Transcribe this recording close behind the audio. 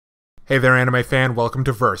Hey there, anime fan, welcome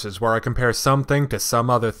to Versus, where I compare something to some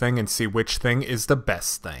other thing and see which thing is the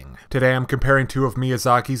best thing. Today I'm comparing two of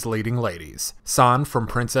Miyazaki's leading ladies, San from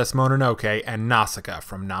Princess Mononoke and Nausicaa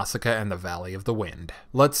from Nausicaa and the Valley of the Wind.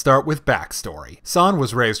 Let's start with backstory. San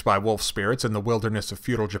was raised by wolf spirits in the wilderness of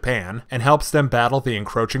feudal Japan, and helps them battle the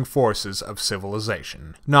encroaching forces of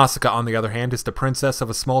civilization. Nausicaa, on the other hand, is the princess of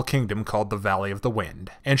a small kingdom called the Valley of the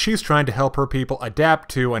Wind, and she's trying to help her people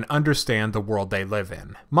adapt to and understand the world they live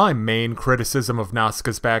in. My main criticism of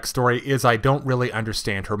Nausicaa's backstory is I don't really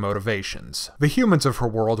understand her motivations. The humans of her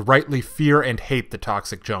world rightly fear and hate the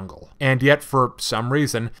toxic jungle, and yet for some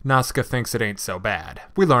reason, Nausicaa thinks it ain't so bad.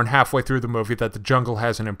 We learn halfway through the movie that the jungle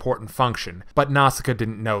has an important function, but Nausicaa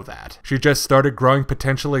didn't know that. She just started growing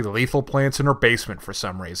potentially lethal plants in her basement for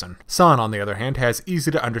some reason. San, on the other hand, has easy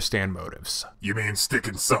to understand motives. You mean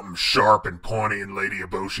sticking something sharp and pointy in Lady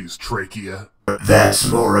Eboshi's trachea? That's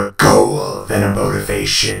more a goal than a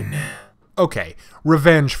motivation. Okay,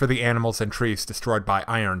 revenge for the animals and trees destroyed by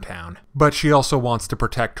Irontown, but she also wants to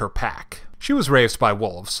protect her pack. She was raised by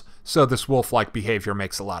wolves, so this wolf-like behavior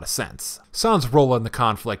makes a lot of sense. San's role in the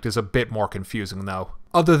conflict is a bit more confusing though.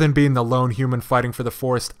 Other than being the lone human fighting for the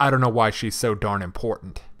forest, I don't know why she's so darn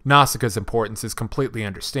important. Nausicaa's importance is completely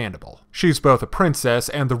understandable. She's both a princess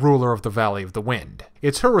and the ruler of the Valley of the Wind.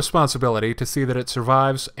 It's her responsibility to see that it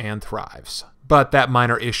survives and thrives. But that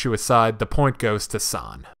minor issue aside, the point goes to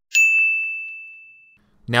San.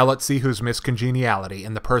 Now let's see who's miscongeniality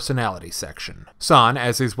in the personality section. San,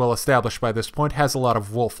 as is well established by this point, has a lot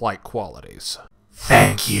of wolf-like qualities.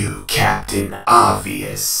 Thank you, Captain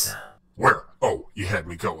Obvious. Where? Oh, you had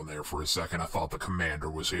me going there for a second. I thought the commander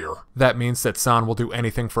was here. That means that San will do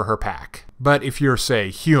anything for her pack. But if you're, say,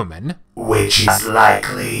 human, which is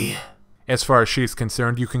likely, as far as she's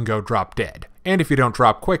concerned, you can go drop dead. And if you don't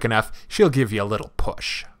drop quick enough, she'll give you a little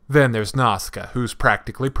push. Then there's Nausicaa, who's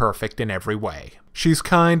practically perfect in every way. She's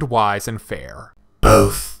kind, wise, and fair.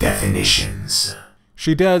 Both definitions.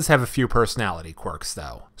 She does have a few personality quirks,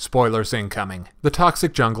 though. Spoilers incoming. The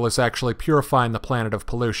toxic jungle is actually purifying the planet of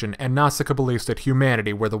pollution, and Nausicaa believes that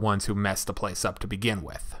humanity were the ones who messed the place up to begin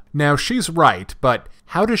with. Now, she's right, but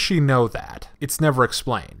how does she know that? It's never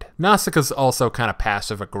explained. Nausicaa's also kind of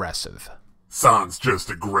passive-aggressive. San's just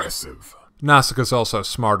aggressive. Nausicaa's also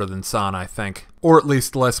smarter than San, I think. Or at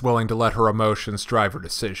least less willing to let her emotions drive her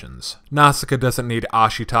decisions. Nausicaa doesn't need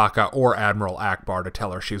Ashitaka or Admiral Akbar to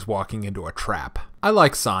tell her she's walking into a trap. I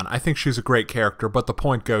like San, I think she's a great character, but the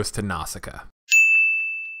point goes to Nausicaa.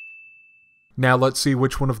 Now let's see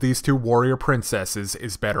which one of these two warrior princesses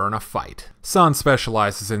is better in a fight. San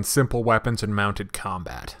specializes in simple weapons and mounted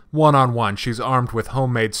combat. One-on-one, she's armed with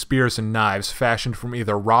homemade spears and knives fashioned from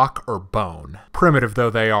either rock or bone. Primitive though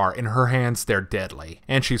they are, in her hands they're deadly.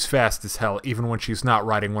 And she's fast as hell even when she's not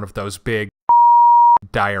riding one of those big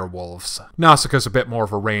dire wolves. Nausicaa's a bit more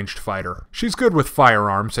of a ranged fighter. She's good with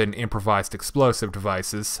firearms and improvised explosive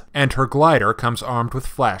devices, and her glider comes armed with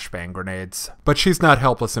flashbang grenades. But she's not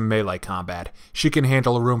helpless in melee combat. She can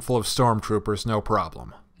handle a room full of stormtroopers no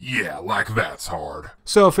problem. Yeah, like that's hard.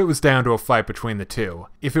 So if it was down to a fight between the two,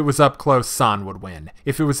 if it was up close, San would win.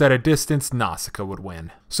 If it was at a distance, Nausicaa would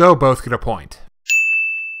win. So both get a point.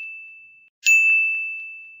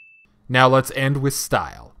 Now let's end with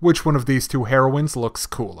style. Which one of these two heroines looks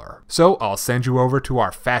cooler? So I'll send you over to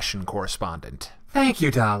our fashion correspondent. Thank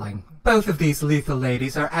you, darling. Both of these lethal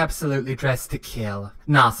ladies are absolutely dressed to kill.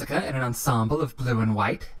 Nausicaa in an ensemble of blue and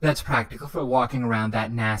white, that's practical for walking around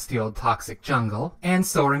that nasty old toxic jungle, and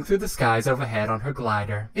soaring through the skies overhead on her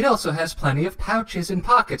glider. It also has plenty of pouches and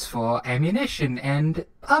pockets for ammunition and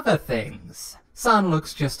other things. San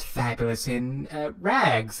looks just fabulous in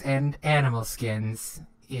rags and animal skins.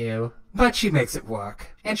 Ew. But she makes it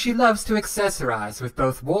work, and she loves to accessorize with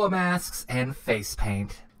both war masks and face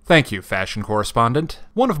paint. Thank you, fashion correspondent.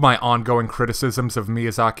 One of my ongoing criticisms of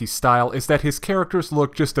Miyazaki's style is that his characters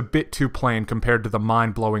look just a bit too plain compared to the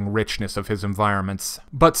mind-blowing richness of his environments.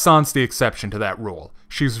 But San's the exception to that rule.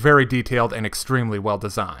 She's very detailed and extremely well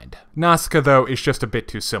designed. Nausicaa, though, is just a bit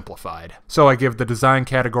too simplified. So I give the design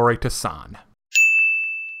category to San.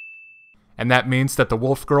 And that means that the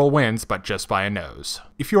Wolf Girl wins, but just by a nose.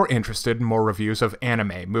 If you're interested in more reviews of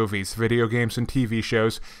anime, movies, video games, and TV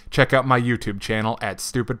shows, check out my YouTube channel at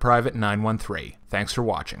StupidPrivate913. Thanks for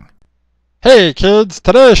watching. Hey kids,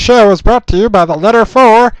 today's show is brought to you by the letter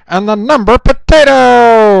 4 and the number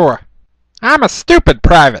potato! I'm a stupid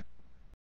private.